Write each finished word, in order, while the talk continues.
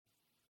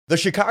The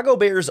Chicago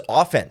Bears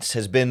offense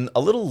has been a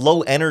little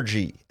low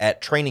energy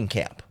at training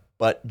camp,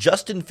 but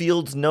Justin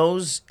Fields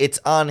knows it's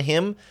on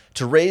him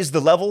to raise the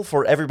level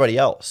for everybody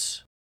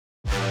else.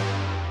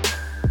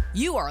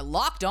 You are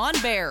Locked On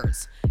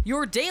Bears,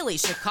 your daily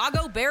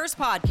Chicago Bears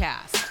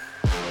podcast.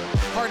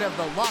 Part of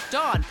the Locked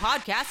On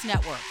Podcast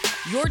Network,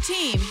 your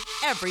team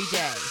every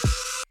day.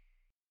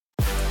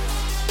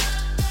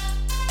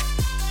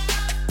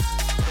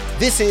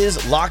 This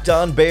is Locked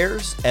On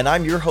Bears, and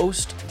I'm your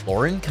host,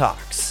 Lorin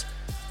Cox.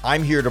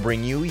 I'm here to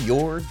bring you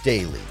your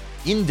daily,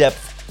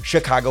 in-depth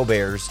Chicago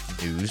Bears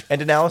news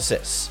and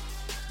analysis.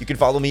 You can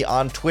follow me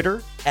on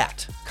Twitter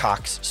at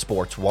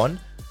CoxSports1.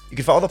 You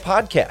can follow the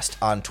podcast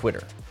on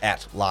Twitter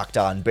at Locked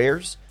On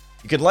Bears.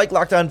 You can like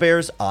Locked On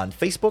Bears on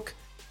Facebook.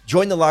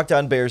 Join the Locked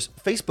On Bears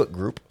Facebook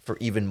group for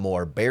even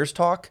more Bears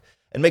talk.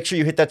 And make sure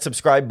you hit that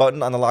subscribe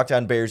button on the Locked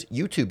On Bears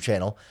YouTube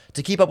channel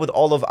to keep up with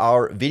all of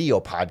our video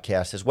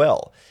podcasts as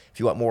well. If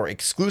you want more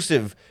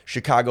exclusive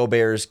Chicago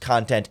Bears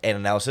content and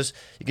analysis,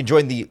 you can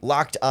join the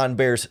Locked On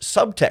Bears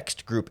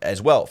subtext group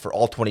as well for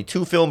all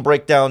 22 film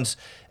breakdowns,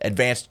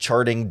 advanced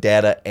charting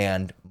data,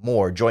 and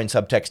more. Join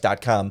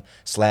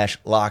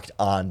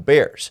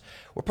subtext.com/LockedOnBears.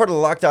 We're part of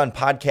the Locked On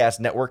Podcast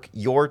Network,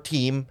 your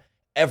team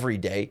every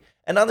day.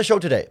 And on the show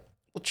today,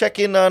 we'll check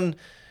in on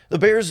the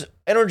Bears'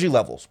 energy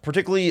levels,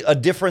 particularly a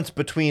difference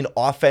between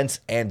offense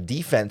and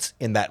defense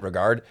in that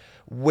regard,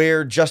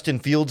 where Justin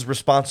Fields'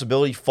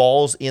 responsibility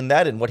falls in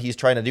that and what he's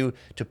trying to do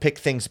to pick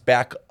things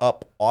back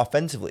up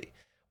offensively.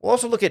 We'll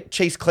also look at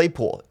Chase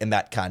Claypool in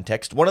that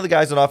context, one of the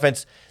guys on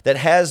offense that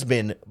has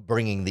been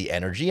bringing the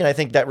energy, and I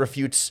think that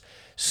refutes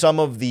some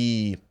of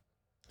the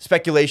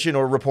speculation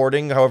or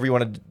reporting, however you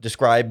want to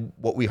describe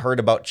what we heard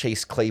about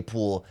Chase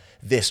Claypool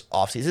this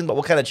offseason, but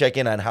we'll kind of check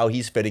in on how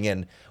he's fitting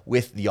in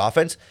with the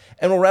offense.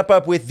 And we'll wrap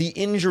up with the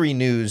injury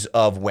news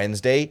of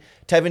Wednesday.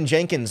 Tevin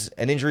Jenkins,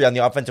 an injury on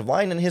the offensive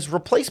line, and his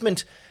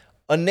replacement,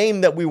 a name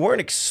that we weren't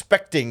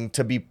expecting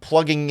to be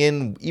plugging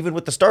in even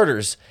with the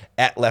starters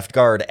at left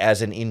guard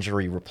as an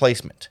injury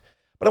replacement.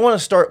 But I want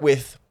to start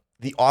with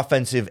the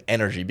offensive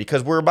energy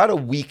because we're about a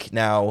week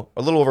now,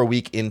 a little over a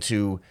week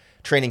into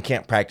training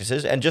camp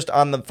practices, and just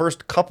on the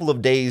first couple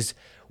of days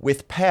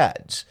with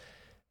pads.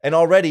 And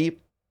already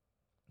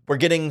we're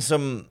getting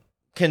some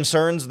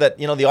concerns that,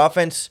 the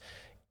offense,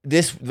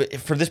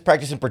 for this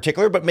practice in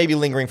particular, but maybe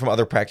lingering from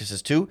other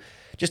practices too,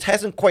 just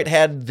hasn't quite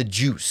had the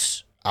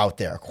juice out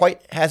there,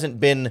 quite hasn't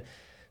been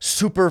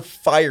super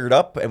fired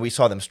up, and we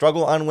saw them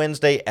struggle on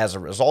Wednesday. As a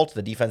result,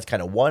 the defense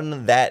kind of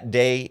won that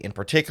day in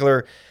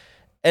particular.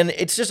 And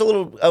it's just a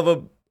little of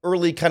a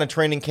early kind of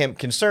training camp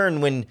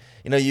concern when,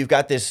 you've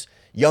got this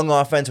young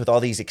offense with all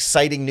these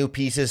exciting new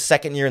pieces,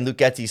 second year in Luke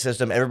Getsy's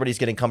system, everybody's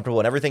getting comfortable,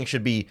 and everything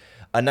should be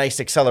a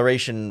nice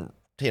acceleration,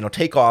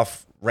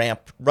 takeoff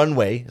ramp,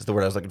 runway is the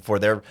word I was looking for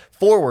there,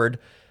 forward.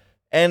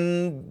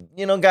 And,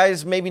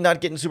 guys maybe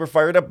not getting super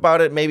fired up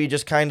about it, maybe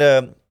just kind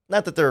of,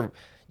 not that they're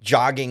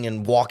jogging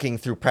and walking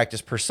through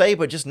practice per se,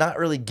 but just not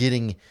really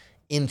getting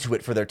into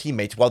it for their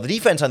teammates, while the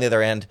defense, on the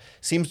other end,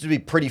 seems to be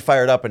pretty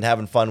fired up and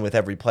having fun with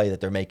every play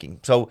that they're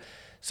making. So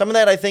some of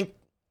that, I think,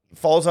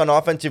 falls on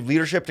offensive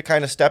leadership to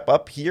kind of step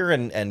up here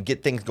and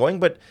get things going,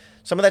 but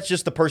some of that's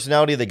just the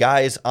personality of the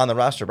guys on the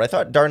roster. But I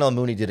thought Darnell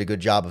Mooney did a good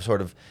job of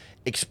sort of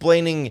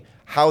explaining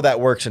how that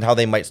works and how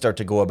they might start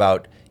to go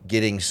about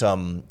getting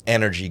some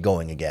energy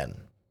going again.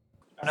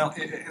 Now,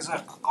 as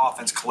an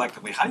offense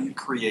collectively, how do you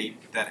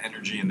create that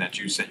energy and that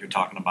juice that you're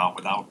talking about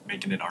without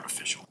making it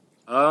artificial?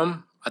 I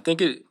think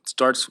it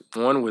starts,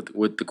 one,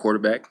 with the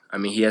quarterback. I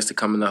mean, he has to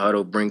come in the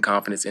huddle, bring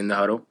confidence in the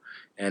huddle,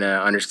 and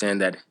understand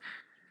that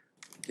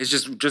it's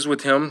just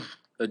with him.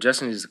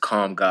 Justin is a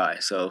calm guy,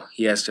 so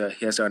he has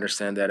to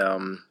understand that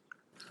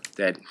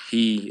that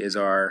he is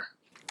our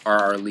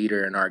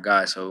leader and our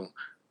guy. So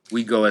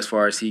we go as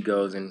far as he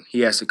goes, and he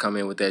has to come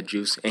in with that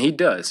juice, and he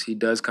does. He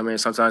does come in.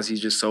 Sometimes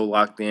he's just so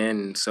locked in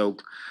and so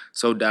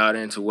dialed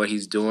into what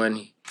he's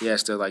doing. He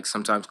has to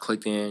sometimes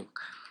click in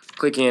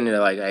and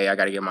hey, I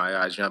got to get my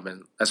guys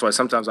jumping. That's why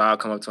sometimes I'll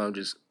come up to him,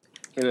 just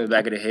hit him in the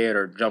back of the head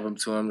or jump him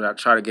to him. I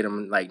try to get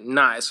him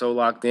not so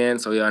locked in,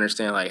 so he'll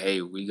understand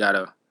hey, we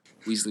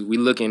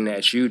looking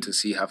at you to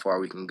see how far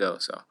we can go.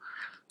 So,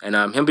 and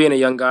him being a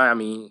young guy, I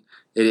mean,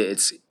 it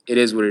is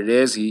what it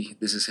is.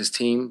 This is his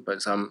team,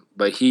 but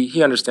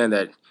he understands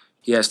that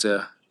he has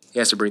to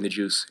bring the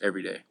juice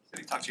every day. Did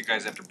he talk to you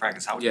guys after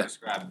practice? How would you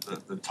describe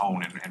the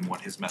tone and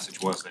what his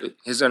message was there?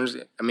 His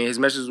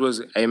message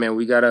was, hey man,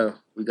 we gotta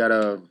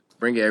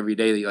bring it every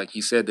day. Like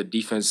he said, the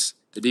defense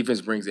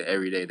brings it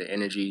every day, the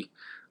energy,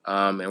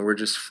 and we're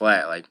just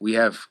flat. We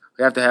have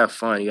to have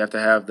fun. You have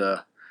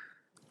to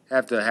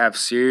have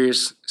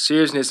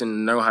seriousness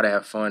and know how to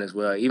have fun as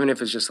well, even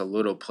if it's just a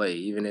little play,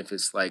 even if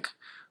it's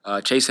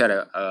Chase had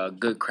a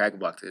good crack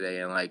block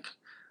today, and I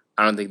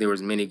don't think there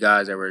was many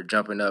guys that were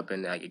jumping up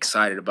and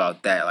excited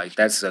about that.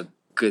 That's a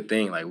good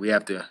thing. We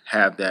have to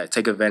have that,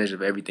 take advantage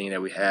of everything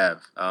that we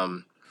have,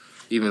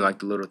 even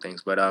the little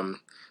things. But I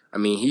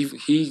mean,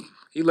 he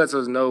lets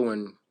us know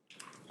when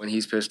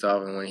he's pissed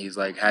off and when he's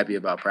happy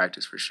about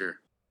practice for sure.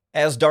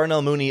 As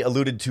Darnell Mooney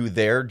alluded to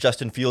there,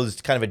 Justin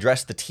Fields kind of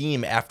addressed the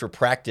team after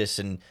practice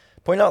and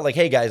pointed out, like,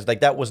 hey, guys,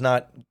 like that was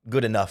not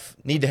good enough.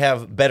 Need to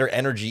have better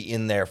energy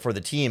in there for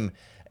the team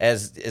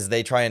as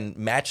they try and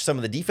match some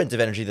of the defensive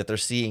energy that they're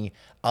seeing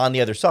on the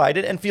other side.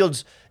 And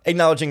Fields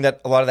acknowledging that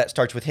a lot of that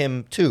starts with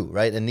him too,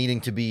 right? And needing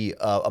to be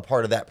a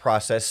part of that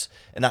process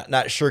and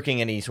not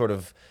shirking any sort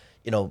of,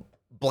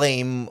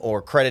 blame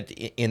or credit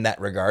in that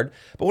regard.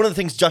 But one of the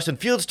things Justin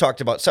Fields talked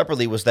about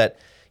separately was that,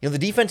 the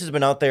defense has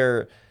been out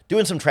there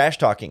doing some trash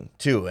talking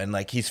too. And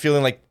like he's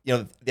feeling like,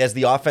 as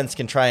the offense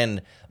can try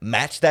and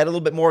match that a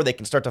little bit more, they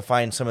can start to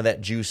find some of that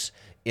juice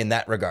in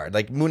that regard.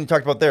 Like Mooney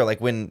talked about there,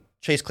 like when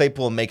Chase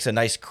Claypool makes a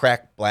nice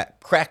crack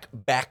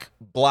back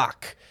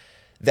block,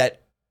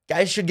 that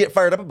guys should get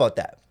fired up about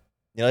that.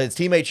 His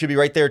teammates should be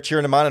right there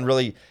cheering him on and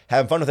really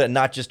having fun with it and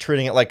not just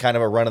treating it like kind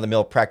of a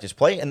run-of-the-mill practice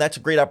play. And that's a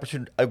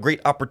great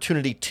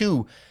opportunity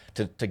too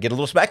to get a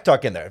little smack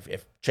talk in there.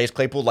 If Chase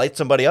Claypool lights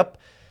somebody up,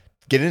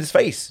 get in his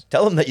face.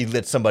 Tell him that you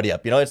lit somebody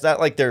up. It's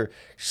not like they're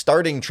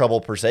starting trouble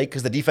per se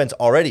because the defense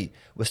already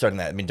was starting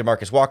that. I mean,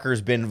 DeMarcus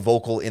Walker's been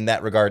vocal in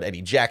that regard.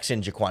 Eddie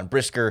Jackson, Jaquan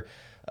Brisker,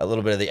 a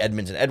little bit of the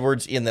Edmonds and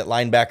Edwards in that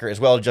linebacker as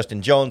well.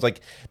 Justin Jones. Like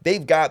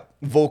they've got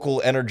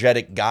vocal,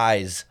 energetic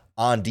guys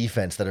on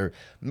defense that are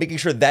making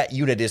sure that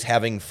unit is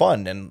having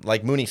fun. And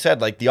like Mooney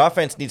said, like the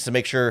offense needs to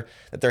make sure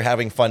that they're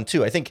having fun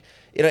too. I think,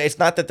 it's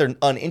not that they're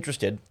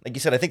uninterested. Like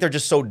you said, I think they're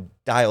just so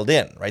dialed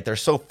in, right? They're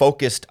so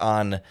focused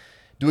on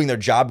doing their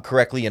job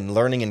correctly and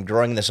learning and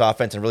growing this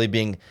offense and really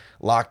being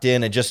locked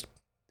in and just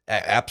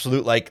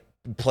absolute like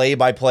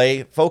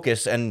play-by-play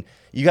focus. And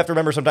you have to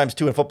remember sometimes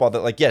too in football that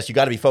like, yes, you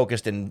got to be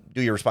focused and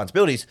do your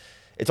responsibilities.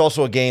 It's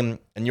also a game,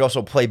 and you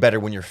also play better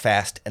when you're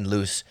fast and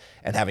loose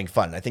and having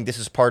fun. I think this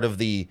is part of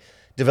the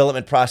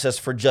development process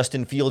for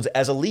Justin Fields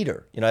as a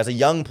leader, as a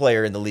young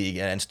player in the league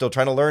and still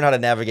trying to learn how to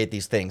navigate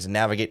these things and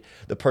navigate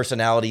the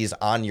personalities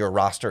on your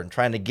roster and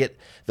trying to get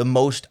the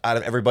most out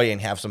of everybody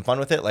and have some fun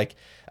with it. Like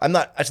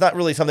it's not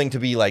really something to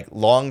be like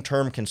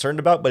long-term concerned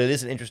about, but it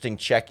is an interesting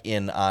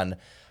check-in on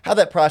how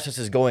that process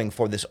is going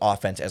for this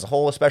offense as a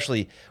whole,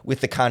 especially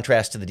with the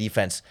contrast to the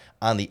defense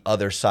on the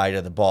other side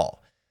of the ball.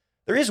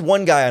 There is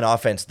one guy on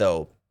offense,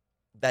 though,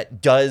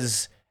 that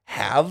does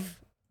have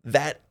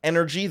that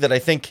energy that I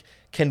think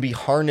can be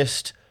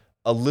harnessed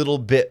a little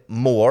bit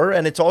more,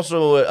 and it's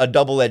also a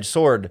double-edged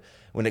sword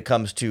when it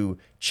comes to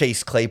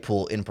Chase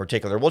Claypool in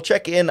particular. We'll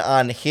check in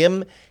on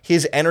him,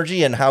 his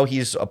energy, and how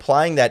he's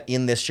applying that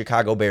in this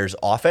Chicago Bears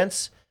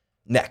offense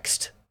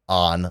next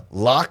on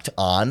Locked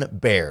On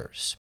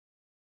Bears.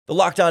 The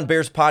Locked On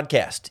Bears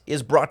podcast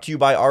is brought to you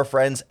by our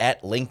friends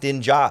at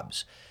LinkedIn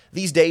Jobs.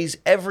 These days,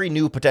 every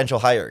new potential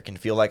hire can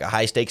feel like a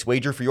high-stakes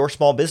wager for your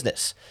small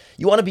business.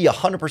 You want to be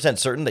 100%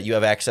 certain that you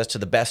have access to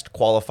the best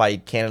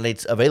qualified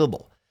candidates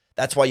available.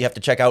 That's why you have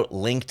to check out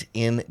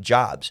LinkedIn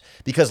Jobs,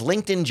 because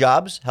LinkedIn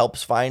Jobs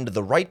helps find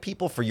the right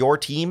people for your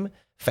team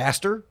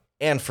faster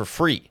and for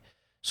free.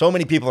 So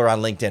many people are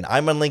on LinkedIn.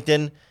 I'm on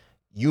LinkedIn.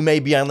 You may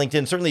be on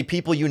LinkedIn. Certainly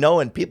people you know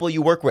and people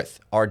you work with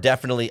are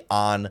definitely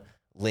on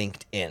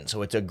LinkedIn.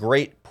 So it's a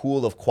great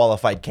pool of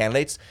qualified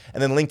candidates.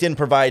 And then LinkedIn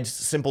provides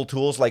simple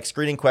tools like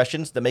screening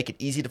questions that make it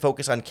easy to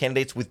focus on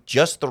candidates with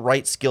just the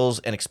right skills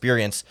and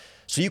experience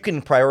so you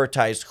can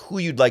prioritize who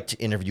you'd like to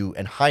interview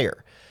and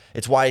hire.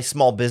 It's why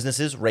small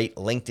businesses rate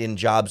LinkedIn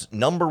Jobs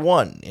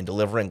 #1 in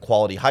delivering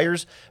quality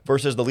hires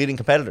versus the leading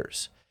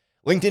competitors.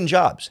 LinkedIn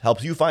Jobs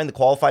helps you find the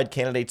qualified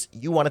candidates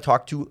you want to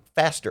talk to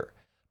faster.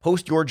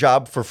 Post your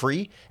job for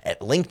free at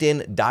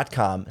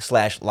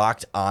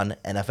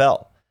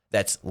linkedin.com/lockedonnfl.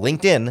 That's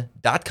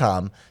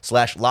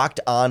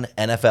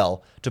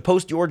linkedin.com/lockedonnfl to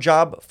post your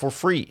job for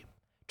free.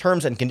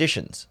 Terms and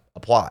conditions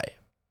apply.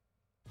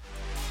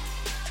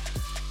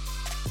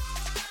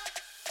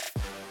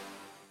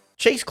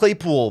 Chase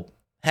Claypool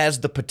has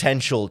the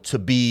potential to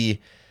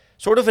be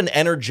sort of an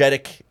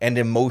energetic and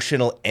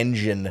emotional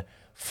engine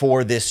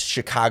for this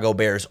Chicago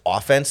Bears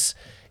offense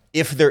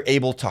if they're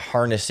able to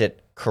harness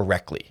it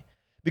correctly.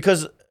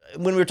 Because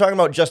when we were talking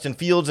about Justin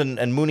Fields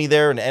and Mooney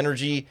there and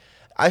energy,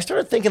 I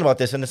started thinking about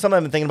this, and it's something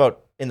I've been thinking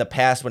about in the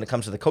past when it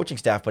comes to the coaching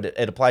staff, but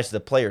it applies to the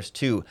players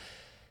too.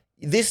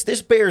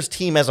 This Bears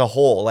team as a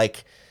whole,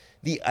 like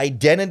the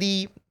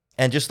identity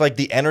and just like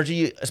the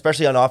energy,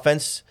 especially on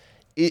offense,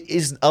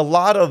 is a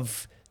lot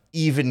of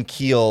even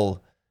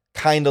keel,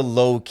 kind of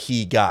low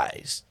key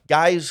guys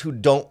who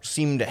don't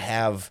seem to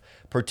have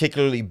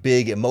particularly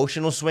big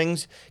emotional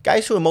swings,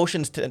 guys who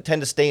emotions tend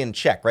to stay in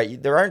check,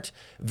 right? There aren't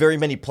very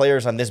many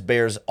players on this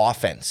Bears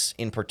offense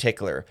in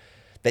particular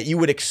that you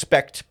would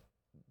expect,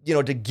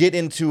 to get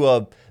into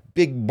a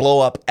big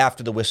blow up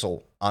after the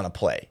whistle on a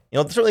play.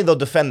 Certainly they'll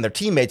defend their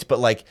teammates,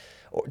 but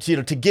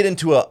to get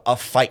into a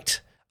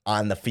fight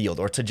on the field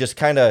or to just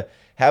kind of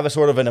have a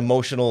sort of an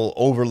emotional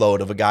overload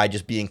of a guy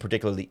just being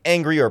particularly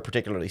angry or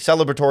particularly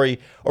celebratory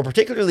or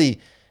particularly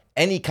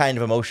any kind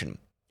of emotion.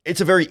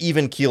 It's a very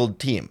even-keeled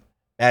team.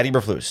 Matt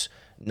Eberflus,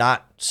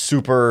 not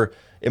super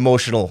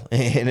emotional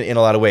in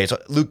a lot of ways.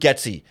 Luke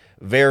Getsy,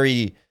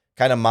 very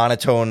kind of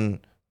monotone,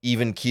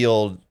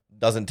 even-keeled,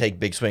 doesn't take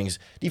big swings.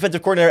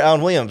 Defensive coordinator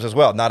Alan Williams as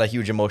well, not a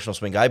huge emotional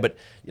swing guy, but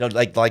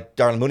like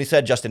Darnell Mooney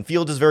said, Justin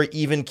Fields is very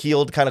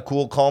even-keeled, kind of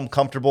cool, calm,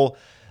 comfortable.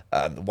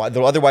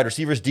 The other wide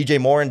receivers, DJ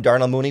Moore and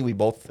Darnell Mooney,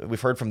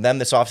 we've heard from them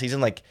this offseason,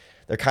 like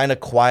they're kind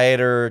of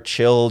quieter,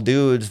 chill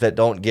dudes that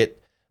don't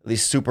get at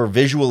least super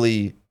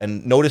visually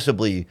and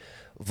noticeably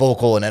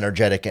vocal and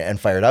energetic and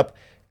fired up.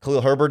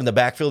 Khalil Herbert in the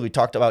backfield, we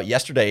talked about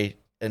yesterday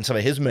and some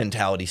of his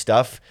mentality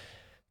stuff.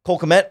 Cole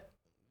Kmet,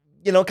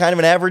 kind of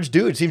an average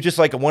dude. Seems just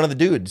like one of the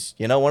dudes,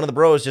 one of the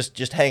bros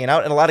just hanging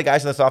out. And a lot of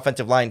guys on this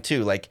offensive line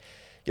too. Like,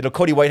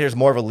 Cody Whitehair is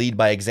more of a lead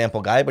by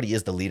example guy, but he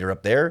is the leader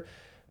up there.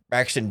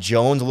 Braxton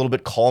Jones, a little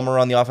bit calmer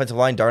on the offensive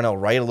line. Darnell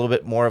Wright, a little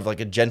bit more of like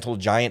a gentle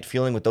giant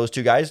feeling with those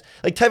two guys.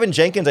 Like Tevin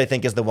Jenkins, I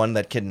think, is the one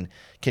that can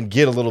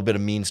get a little bit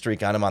of mean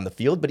streak on him on the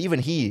field, but even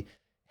he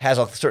has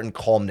a certain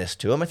calmness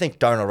to him. I think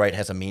Darnell Wright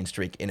has a mean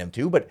streak in him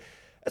too, but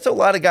that's a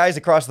lot of guys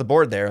across the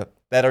board there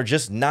that are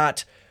just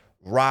not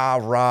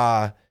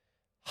rah,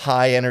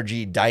 high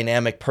energy,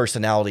 dynamic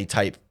personality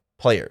type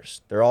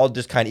players. They're all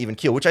just kind of even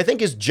keel, which I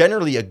think is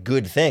generally a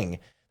good thing.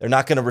 They're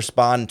not going to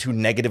respond too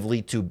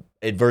negatively to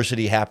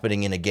adversity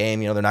happening in a game.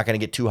 They're not going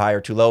to get too high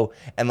or too low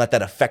and let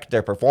that affect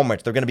their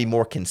performance. They're going to be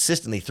more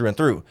consistently through and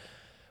through.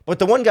 But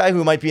the one guy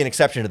who might be an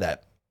exception to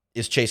that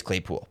is Chase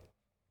Claypool.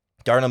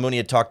 Darnell Mooney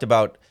had talked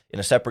about in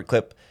a separate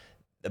clip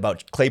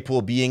about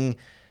Claypool being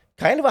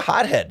kind of a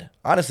hothead.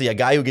 Honestly, a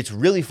guy who gets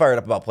really fired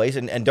up about plays.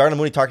 And Darnell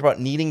Mooney talked about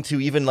needing to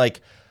even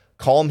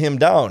calm him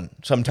down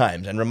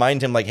sometimes and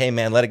remind him hey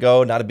man, let it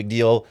go. Not a big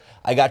deal.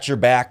 I got your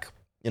back.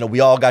 We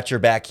all got your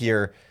back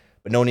here,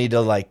 but no need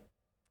to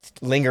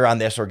linger on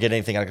this or get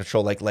anything out of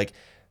control. Like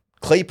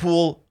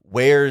Claypool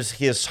wears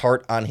his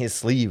heart on his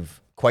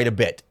sleeve quite a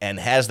bit and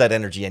has that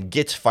energy and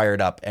gets fired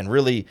up and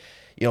really,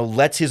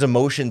 lets his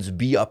emotions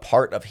be a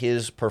part of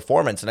his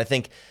performance. And I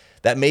think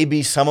that may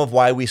be some of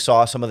why we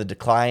saw some of the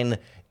decline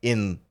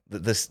in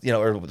this,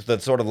 or the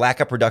sort of lack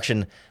of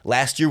production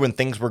last year when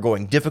things were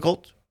going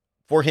difficult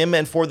for him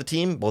and for the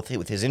team, both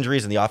with his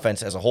injuries and the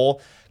offense as a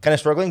whole kind of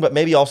struggling, but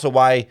maybe also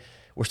why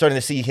we're starting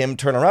to see him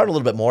turn around a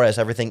little bit more as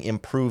everything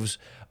improves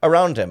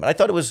around him. And I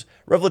thought it was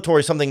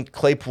revelatory, something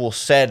Claypool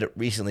said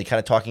recently, kind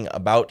of talking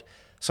about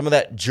some of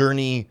that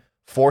journey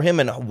for him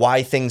and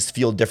why things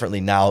feel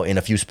differently now in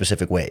a few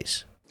specific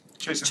ways.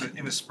 Chase,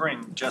 in the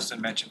spring,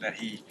 Justin mentioned that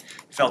he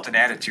felt an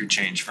attitude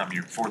change from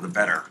you for the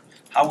better.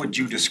 How would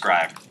you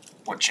describe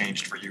what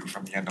changed for you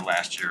from the end of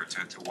last year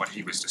to what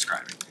he was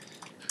describing?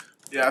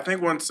 Yeah, I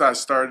think once I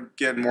started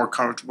getting more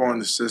comfortable in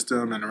the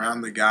system and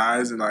around the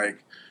guys and I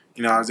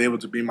was able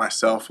to be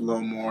myself a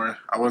little more.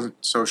 I wasn't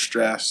so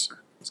stressed. I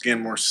was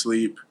getting more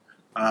sleep.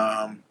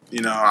 I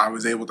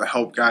was able to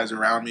help guys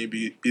around me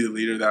be the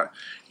leader that,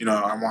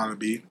 I want to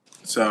be.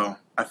 So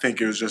I think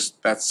it was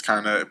just that's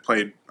kind of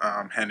played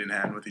hand in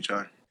hand with each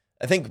other.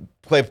 I think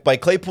by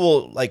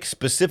Claypool,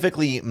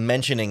 specifically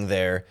mentioning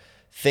there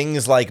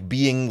things like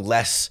being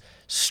less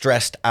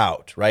stressed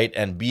out, right,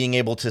 and being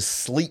able to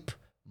sleep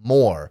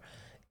more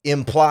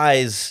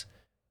implies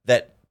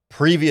that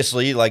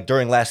previously,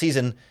 during last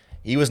season,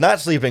 he was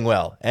not sleeping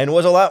well and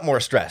was a lot more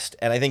stressed.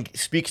 And I think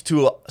speaks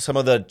to some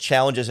of the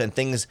challenges and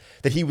things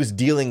that he was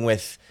dealing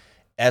with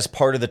as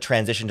part of the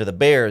transition to the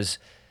Bears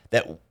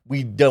that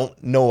we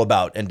don't know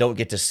about and don't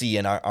get to see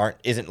and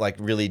isn't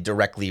really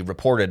directly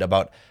reported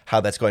about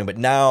how that's going. But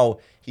now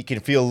he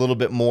can feel a little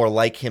bit more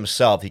like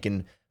himself. He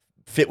can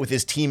fit with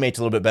his teammates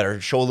a little bit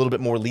better, show a little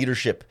bit more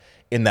leadership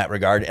in that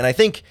regard. And I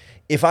think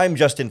if I'm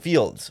Justin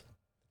Fields,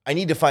 I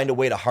need to find a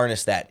way to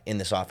harness that in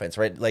this offense,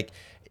 right?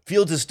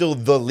 Fields is still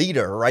the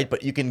leader, right?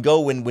 But you can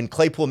go when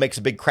Claypool makes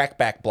a big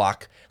crackback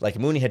block, like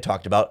Mooney had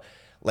talked about,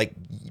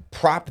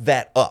 prop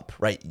that up,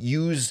 right?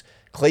 Use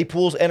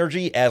Claypool's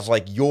energy as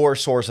your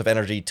source of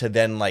energy to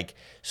then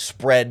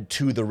spread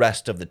to the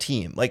rest of the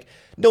team.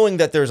 Knowing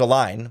that there's a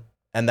line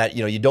and that,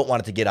 you don't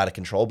want it to get out of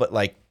control, but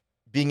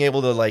being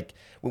able to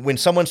when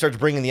someone starts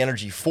bringing the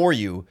energy for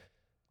you,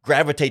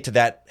 gravitate to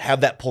that,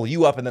 have that pull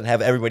you up, and then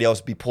have everybody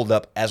else be pulled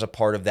up as a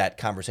part of that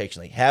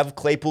conversation. Have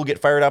Claypool get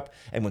fired up,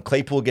 and when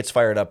Claypool gets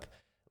fired up,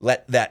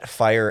 let that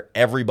fire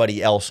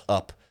everybody else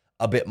up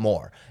a bit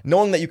more.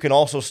 Knowing that you can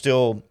also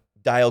still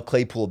dial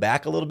Claypool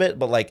back a little bit,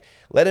 but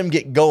let him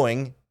get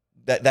going.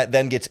 That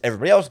then gets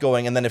everybody else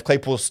going, and then if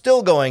Claypool's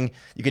still going,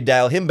 you could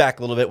dial him back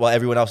a little bit while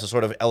everyone else is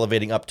sort of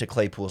elevating up to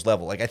Claypool's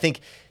level. I think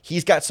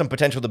he's got some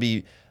potential to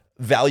be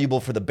valuable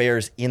for the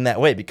Bears in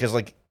that way because,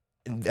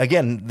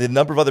 again, the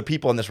number of other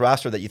people on this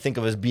roster that you think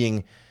of as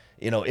being,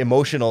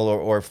 emotional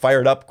or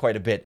fired up quite a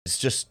bit is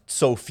just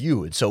so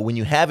few. And so when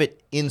you have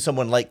it in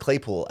someone like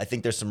Claypool, I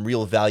think there's some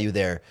real value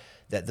there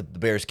that the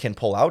Bears can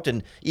pull out.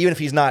 And even if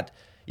he's not,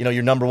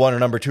 your number one or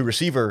number two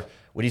receiver,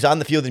 when he's on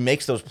the field and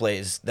makes those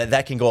plays,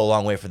 that can go a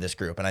long way for this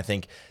group. And I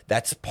think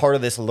that's part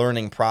of this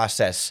learning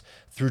process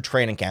through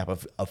training camp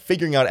of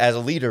figuring out as a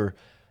leader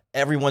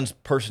everyone's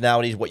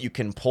personalities, what you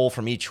can pull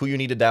from each, who you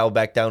need to dial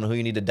back down, who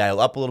you need to dial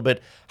up a little bit,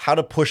 how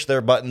to push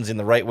their buttons in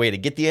the right way to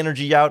get the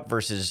energy out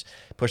versus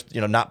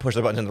not push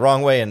their buttons in the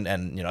wrong way and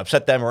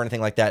upset them or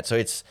anything like that. So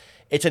it's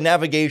it's a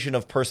navigation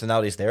of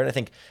personalities there. And I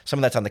think some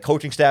of that's on the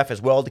coaching staff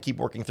as well to keep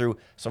working through.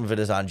 Some of it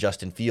is on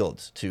Justin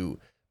Fields to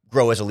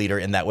grow as a leader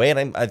in that way.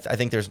 And I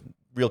think there's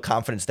real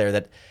confidence there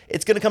that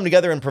it's going to come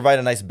together and provide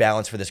a nice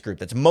balance for this group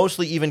that's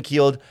mostly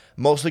even-keeled,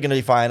 mostly going to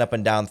be fine up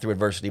and down through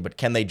adversity, but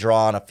can they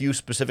draw on a few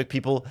specific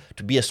people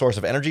to be a source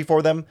of energy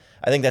for them?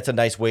 I think that's a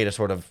nice way to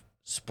sort of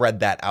spread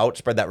that out,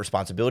 spread that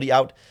responsibility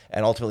out,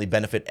 and ultimately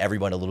benefit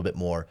everyone a little bit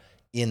more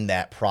in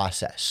that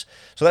process.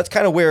 So that's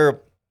kind of where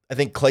I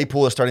think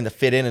Claypool is starting to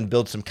fit in and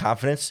build some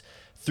confidence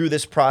through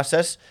this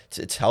process.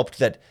 It's helped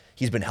that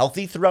he's been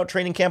healthy throughout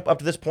training camp up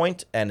to this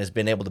point and has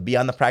been able to be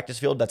on the practice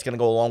field. That's going to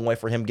go a long way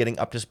for him getting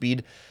up to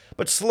speed.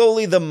 But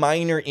slowly the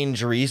minor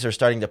injuries are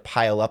starting to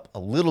pile up a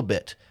little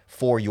bit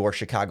for your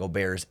Chicago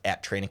Bears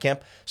at training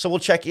camp. So we'll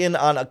check in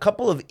on a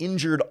couple of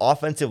injured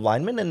offensive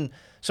linemen and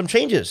some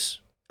changes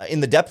in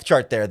the depth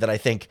chart there that I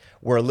think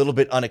were a little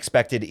bit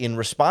unexpected in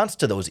response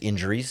to those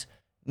injuries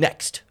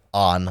next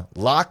on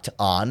Locked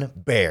On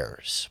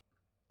Bears.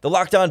 The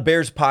Locked On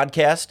Bears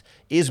podcast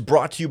is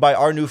brought to you by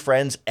our new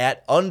friends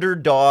at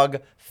Underdog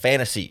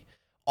Fantasy.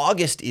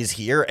 August is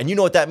here, and you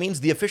know what that means,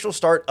 the official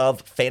start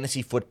of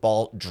fantasy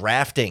football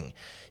drafting.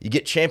 You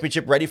get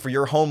championship ready for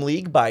your home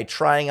league by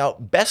trying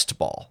out Best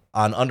Ball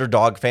on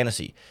Underdog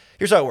Fantasy.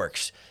 Here's how it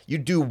works. You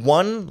do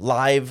one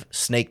live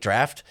snake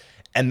draft,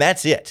 and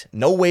that's it.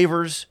 No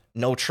waivers,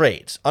 no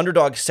trades.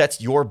 Underdog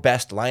sets your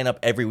best lineup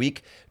every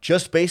week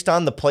just based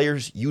on the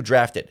players you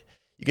drafted.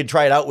 You can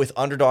try it out with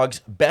Underdog's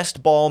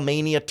Best Ball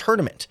Mania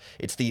Tournament.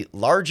 It's the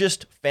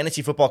largest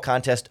fantasy football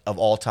contest of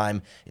all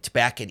time. It's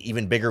back and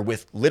even bigger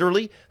with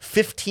literally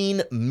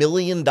 $15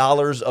 million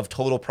of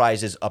total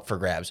prizes up for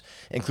grabs,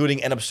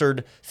 including an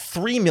absurd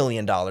 $3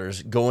 million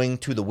going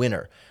to the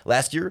winner.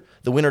 Last year,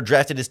 the winner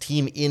drafted his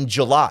team in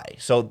July,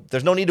 so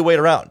there's no need to wait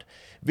around.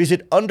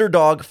 Visit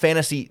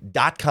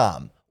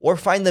UnderdogFantasy.com or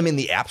find them in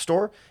the App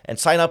Store and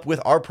sign up with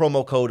our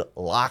promo code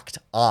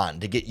LOCKEDON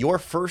to get your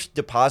first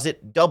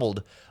deposit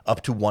doubled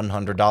up to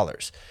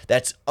 $100.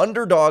 That's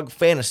Underdog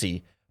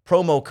Fantasy,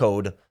 promo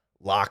code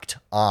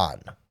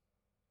LOCKEDON.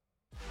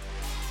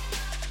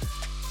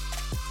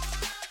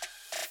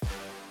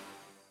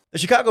 The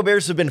Chicago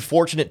Bears have been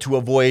fortunate to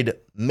avoid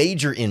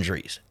major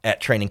injuries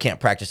at training camp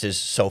practices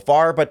so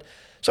far, but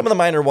some of the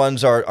minor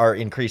ones are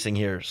increasing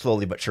here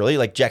slowly but surely.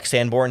 Like Jack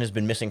Sanborn has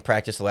been missing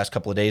practice the last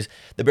couple of days.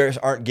 The Bears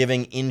aren't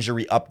giving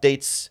injury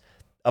updates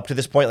up to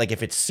this point. Like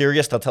if it's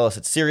serious, they'll tell us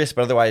it's serious,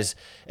 but otherwise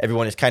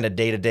everyone is kind of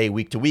day to day,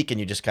 week to week, and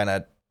you just kind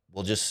of,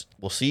 we'll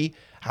see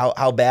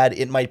how bad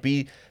it might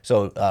be.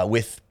 So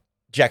with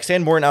Jack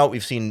Sanborn out,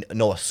 we've seen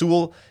Noah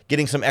Sewell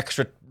getting some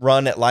extra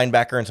run at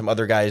linebacker and some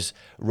other guys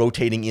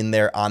rotating in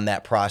there on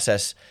that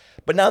process.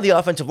 But now the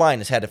offensive line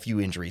has had a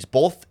few injuries,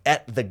 both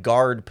at the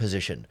guard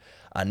position.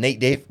 Nate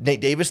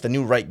Davis, the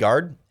new right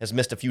guard, has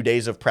missed a few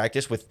days of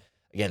practice with,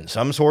 again,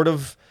 some sort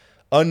of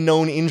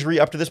unknown injury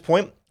up to this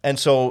point. And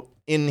so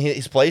in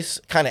his place,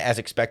 kind of as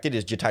expected,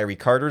 is Jatiri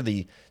Carter,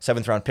 the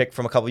 7th-round pick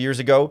from a couple years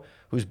ago,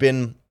 who's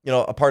been,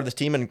 a part of this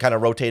team and kind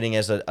of rotating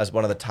as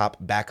one of the top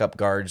backup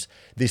guards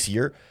this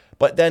year.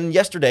 But then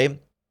yesterday,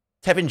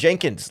 Tevin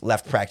Jenkins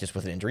left practice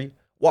with an injury,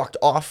 walked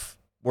off,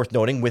 worth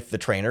noting, with the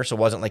trainer, so it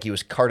wasn't like he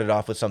was carted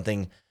off with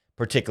something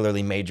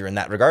particularly major in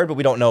that regard, but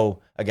we don't know,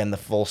 again, the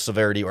full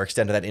severity or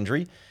extent of that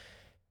injury.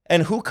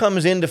 And who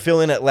comes in to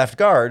fill in at left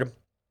guard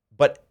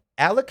but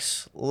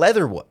Alex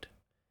Leatherwood?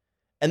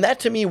 And that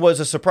to me was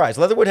a surprise.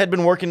 Leatherwood had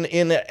been working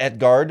in at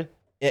guard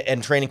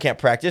and training camp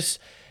practice,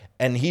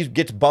 and he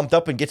gets bumped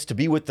up and gets to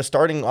be with the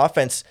starting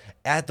offense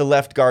at the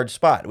left guard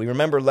spot. We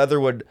remember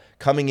Leatherwood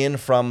coming in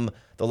from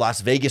the Las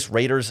Vegas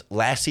Raiders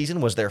last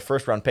season, was their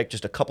first-round pick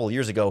just a couple of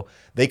years ago.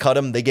 They cut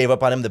him. They gave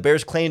up on him. The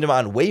Bears claimed him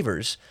on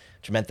waivers,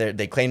 which meant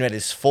they claimed him at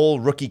his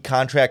full rookie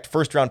contract,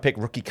 first-round pick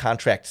rookie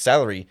contract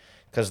salary,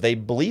 because they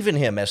believe in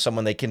him as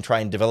someone they can try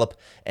and develop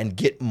and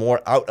get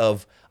more out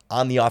of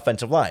on the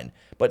offensive line.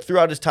 But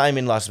throughout his time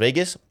in Las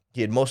Vegas,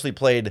 he had mostly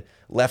played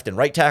left and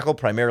right tackle.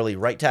 Primarily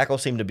right tackle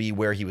seemed to be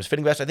where he was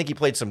fitting best. I think he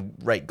played some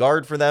right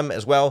guard for them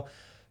as well.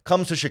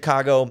 Comes to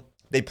Chicago.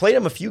 They played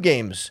him a few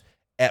games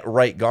at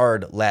right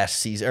guard last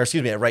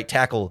season, at right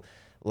tackle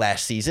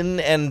last season,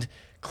 and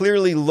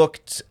clearly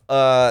looked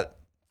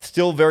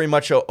still very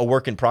much a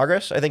work in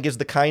progress, I think is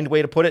the kind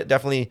way to put it.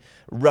 Definitely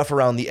rough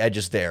around the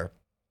edges there.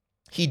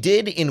 He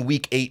did in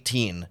week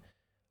 18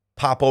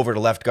 pop over to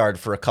left guard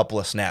for a couple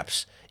of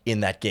snaps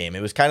in that game.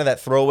 It was kind of that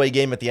throwaway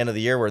game at the end of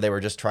the year where they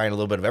were just trying a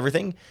little bit of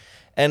everything.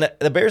 And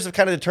the Bears have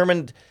kind of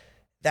determined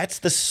that's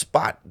the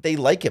spot they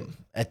like him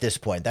at this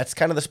point. That's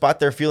kind of the spot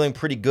they're feeling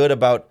pretty good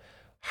about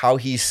how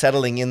he's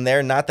settling in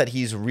there. Not that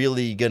he's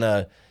really going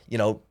to,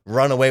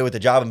 run away with the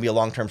job and be a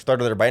long-term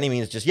starter there by any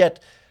means just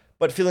yet,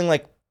 but feeling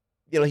like,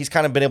 he's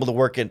kind of been able to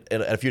work at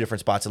a few different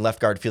spots, and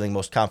left guard feeling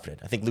most confident.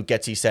 I think Luke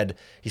Getsy said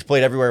he's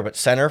played everywhere but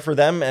center for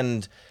them,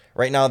 and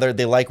right now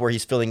they like where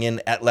he's filling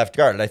in at left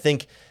guard. And I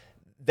think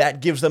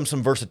that gives them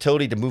some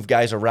versatility to move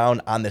guys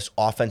around on this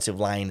offensive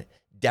line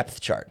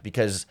depth chart,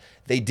 because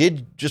they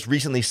did just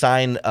recently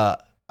sign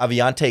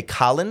Aviante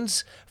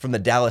Collins from the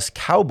Dallas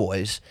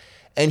Cowboys.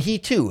 And he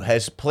too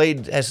has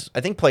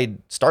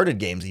started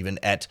games even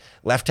at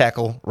left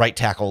tackle,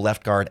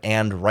 left guard,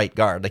 and right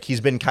guard. Like,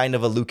 he's been kind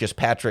of a Lucas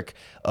Patrick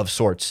of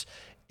sorts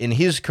in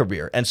his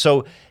career. And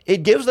so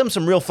it gives them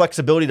some real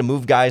flexibility to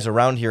move guys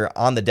around here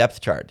on the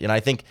depth chart. And I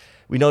think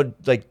we know,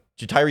 like,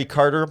 Ja'Tyre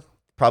Carter,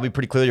 probably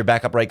pretty clearly your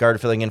backup right guard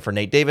filling in for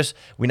Nate Davis.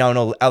 We now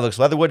know Alex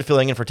Leatherwood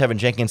filling in for Tevin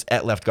Jenkins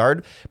at left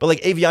guard. But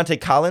like Aviante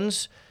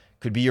Collins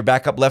could be your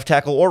backup left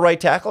tackle or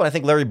right tackle. And I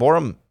think Larry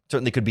Borom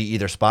certainly could be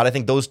either spot. I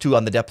think those two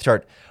on the depth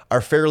chart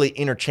are fairly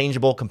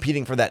interchangeable,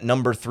 competing for that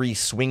number 3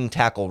 swing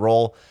tackle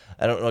role.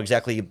 I don't know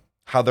exactly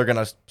how they're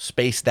going to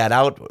space that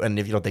out, and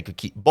if they could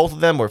keep both of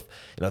them, or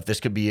if this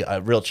could be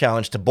a real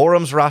challenge to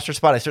Borum's roster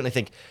spot. I certainly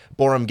think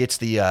Borum gets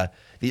the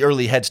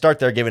early head start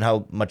there, given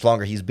how much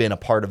longer he's been a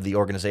part of the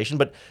organization.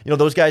 But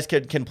those guys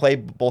can play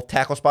both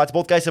tackle spots.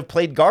 Both guys have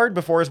played guard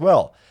before as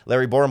well.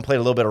 Larry Borum played a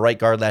little bit of right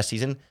guard last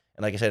season.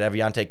 And like I said,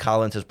 Aviante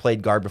Collins has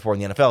played guard before in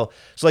the NFL.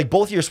 So like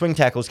both of your swing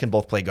tackles can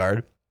both play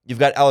guard. You've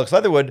got Alex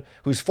Leatherwood,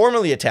 who's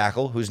formerly a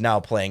tackle, who's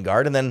now playing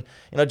guard. And then,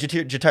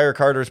 Ja'Tyre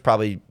Carter is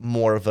probably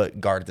more of a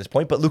guard at this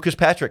point. But Lucas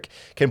Patrick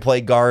can play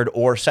guard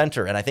or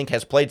center, and I think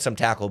has played some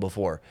tackle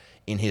before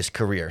in his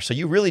career. So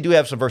you really do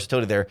have some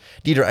versatility there.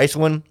 Dieter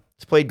Iselin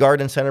has played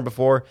guard and center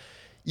before.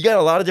 You got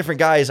a lot of different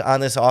guys on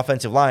this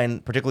offensive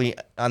line, particularly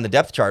on the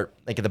depth chart,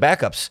 like the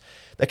backups,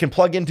 that can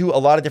plug into a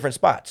lot of different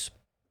spots.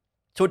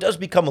 So it does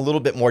become a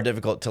little bit more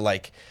difficult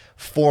to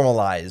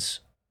formalize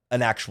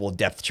an actual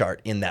depth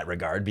chart in that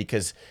regard,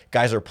 because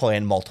guys are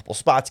playing multiple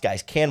spots.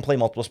 Guys can play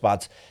multiple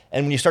spots.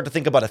 And when you start to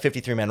think about a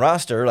 53-man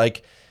roster,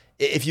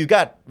 if you've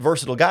got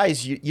versatile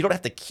guys, you don't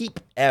have to keep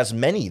as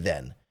many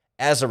then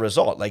as a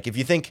result. Like if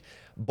you think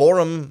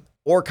Borum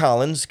or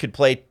Collins could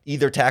play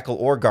either tackle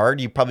or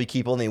guard, you probably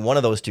keep only one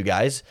of those two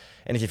guys.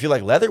 And if you feel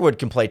like Leatherwood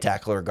can play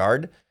tackle or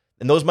guard,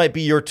 and those might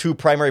be your two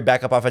primary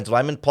backup offensive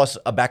linemen, plus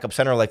a backup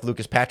center like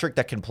Lucas Patrick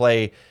that can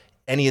play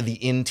any of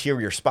the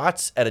interior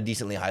spots at a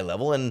decently high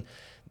level. And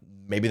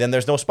maybe then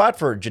there's no spot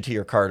for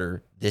Ja'Tyre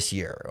Carter this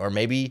year. Or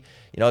maybe,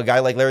 a guy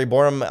like Larry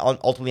Borum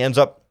ultimately ends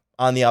up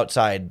on the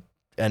outside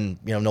and,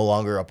 no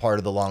longer a part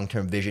of the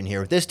long-term vision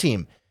here with this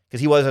team,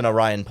 because he wasn't a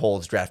Ryan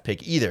Poles draft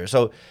pick either.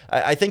 So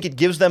I think it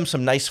gives them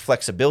some nice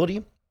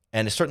flexibility.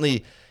 And it's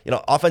certainly,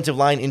 offensive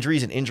line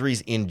injuries and injuries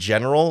in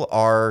general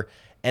are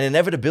an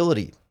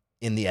inevitability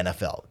in the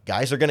NFL.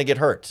 Guys are going to get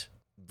hurt.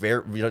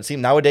 It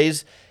seems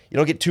nowadays you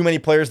don't get too many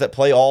players that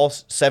play all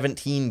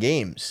 17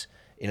 games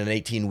in an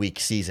 18-week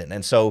season.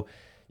 And so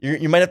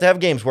you might have to have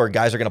games where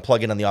guys are going to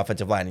plug in on the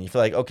offensive line. And you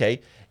feel like, okay,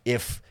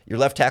 if your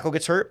left tackle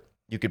gets hurt,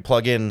 you could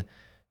plug in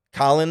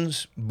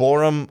Collins,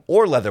 Borum,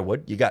 or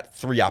Leatherwood. You got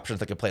 3 options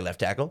that could play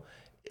left tackle.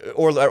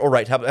 Or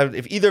right.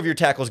 If either of your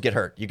tackles get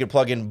hurt, you could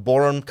plug in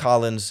Borum,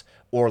 Collins,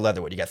 or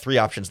Leatherwood. You got 3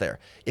 options there.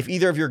 If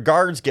either of your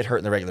guards get hurt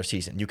in the regular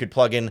season, you could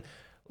plug in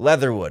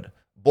Leatherwood,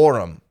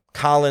 Borum,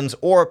 Collins,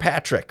 or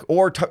Patrick,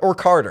 or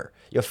Carter.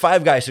 You have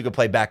 5 guys who could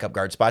play backup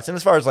guard spots. And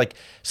as far as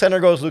center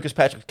goes, Lucas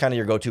Patrick's kind of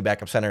your go-to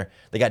backup center.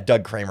 They got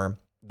Doug Kramer.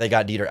 They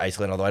got Dieter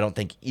Iselin, although I don't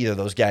think either of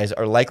those guys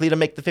are likely to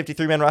make the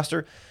 53-man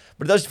roster.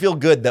 But it does feel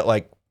good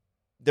that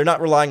they're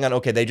not relying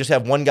on, they just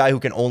have one guy who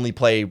can only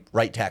play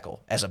right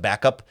tackle as a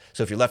backup.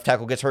 So if your left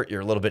tackle gets hurt,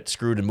 you're a little bit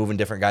screwed and moving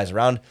different guys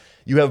around.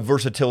 You have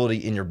versatility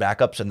in your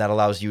backups, and that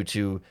allows you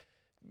to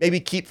maybe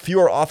keep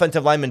fewer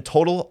offensive linemen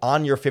total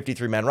on your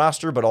 53-man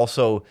roster, but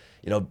also,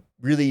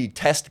 really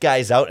test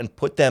guys out and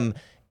put them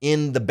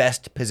in the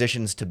best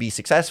positions to be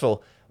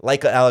successful,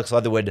 like Alex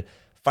Leatherwood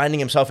finding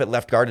himself at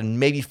left guard and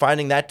maybe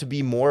finding that to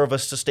be more of a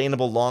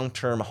sustainable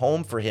long-term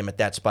home for him at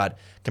that spot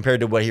compared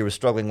to what he was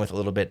struggling with a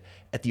little bit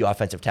at the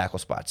offensive tackle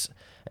spots.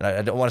 And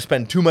I don't want to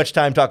spend too much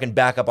time talking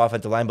backup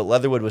offensive line, but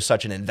Leatherwood was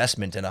such an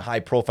investment and a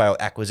high-profile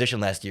acquisition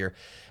last year.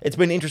 It's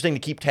been interesting to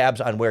keep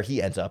tabs on where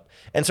he ends up.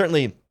 And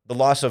certainly the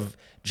loss of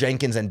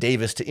Jenkins and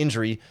Davis to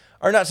injury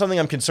are not something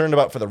I'm concerned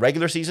about for the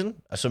regular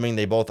season, assuming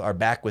they both are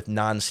back with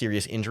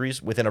non-serious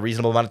injuries within a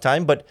reasonable amount of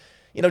time. But,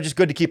 just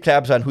good to keep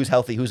tabs on who's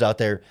healthy, who's out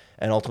there,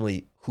 and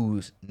ultimately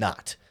who's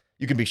not.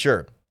 You can be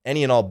sure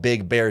any and all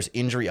big Bears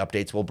injury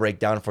updates will break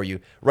down for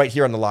you right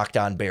here on the Locked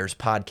On Bears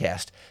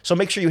podcast. So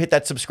make sure you hit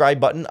that subscribe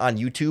button on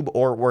YouTube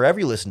or wherever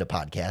you listen to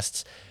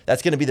podcasts.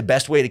 That's going to be the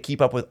best way to keep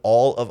up with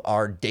all of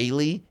our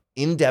daily,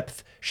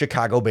 in-depth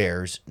Chicago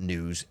Bears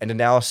news and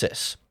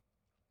analysis.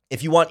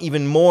 If you want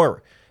even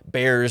more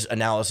Bears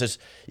analysis,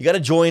 you got to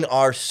join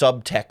our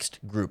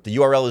subtext group. The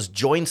URL is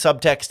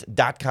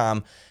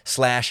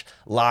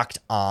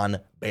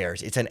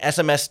joinsubtext.com/lockedonbears. It's an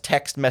SMS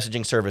text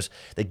messaging service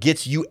that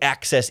gets you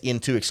access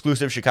into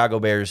exclusive Chicago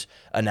Bears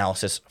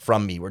analysis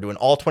from me. We're doing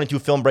all 22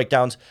 film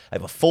breakdowns. I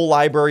have a full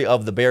library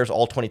of the Bears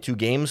all 22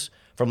 games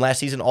from last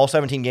season, all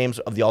 17 games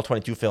of the all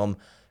 22 film,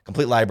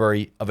 complete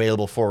library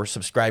available for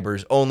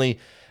subscribers only.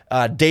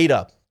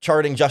 Data,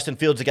 charting Justin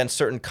Fields against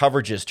certain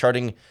coverages,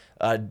 charting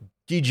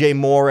DJ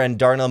Moore and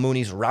Darnell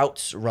Mooney's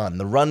routes run,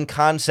 the run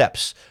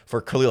concepts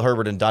for Khalil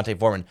Herbert and Dante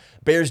Foreman,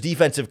 Bears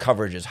defensive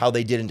coverages, how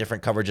they did in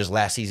different coverages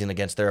last season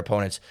against their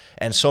opponents,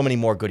 and so many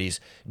more goodies.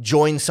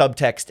 Join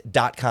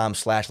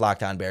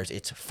subtext.com/lockedonbears.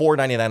 It's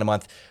 $4.99 a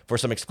month for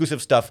some exclusive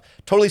stuff,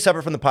 totally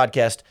separate from the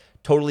podcast,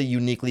 totally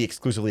uniquely,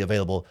 exclusively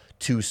available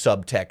to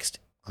Subtext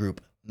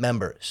Group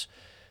members.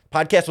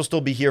 Podcast will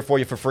still be here for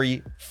you for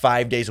free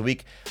 5 days a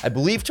week. I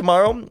believe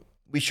tomorrow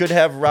we should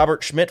have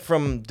Robert Schmidt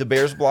from the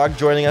Bears blog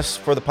joining us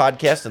for the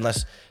podcast,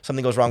 unless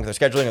something goes wrong with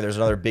their scheduling or there's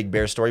another big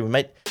Bears story. We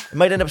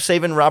might end up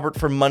saving Robert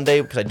for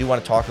Monday because I do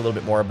want to talk a little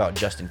bit more about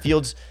Justin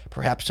Fields.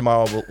 Perhaps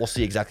tomorrow we'll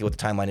see exactly what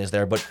the timeline is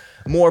there, but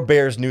more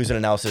Bears news and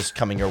analysis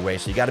coming your way.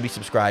 So you got to be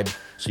subscribed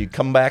so you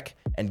come back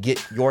and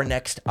get your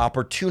next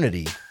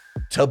opportunity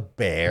to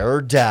bear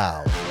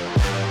down.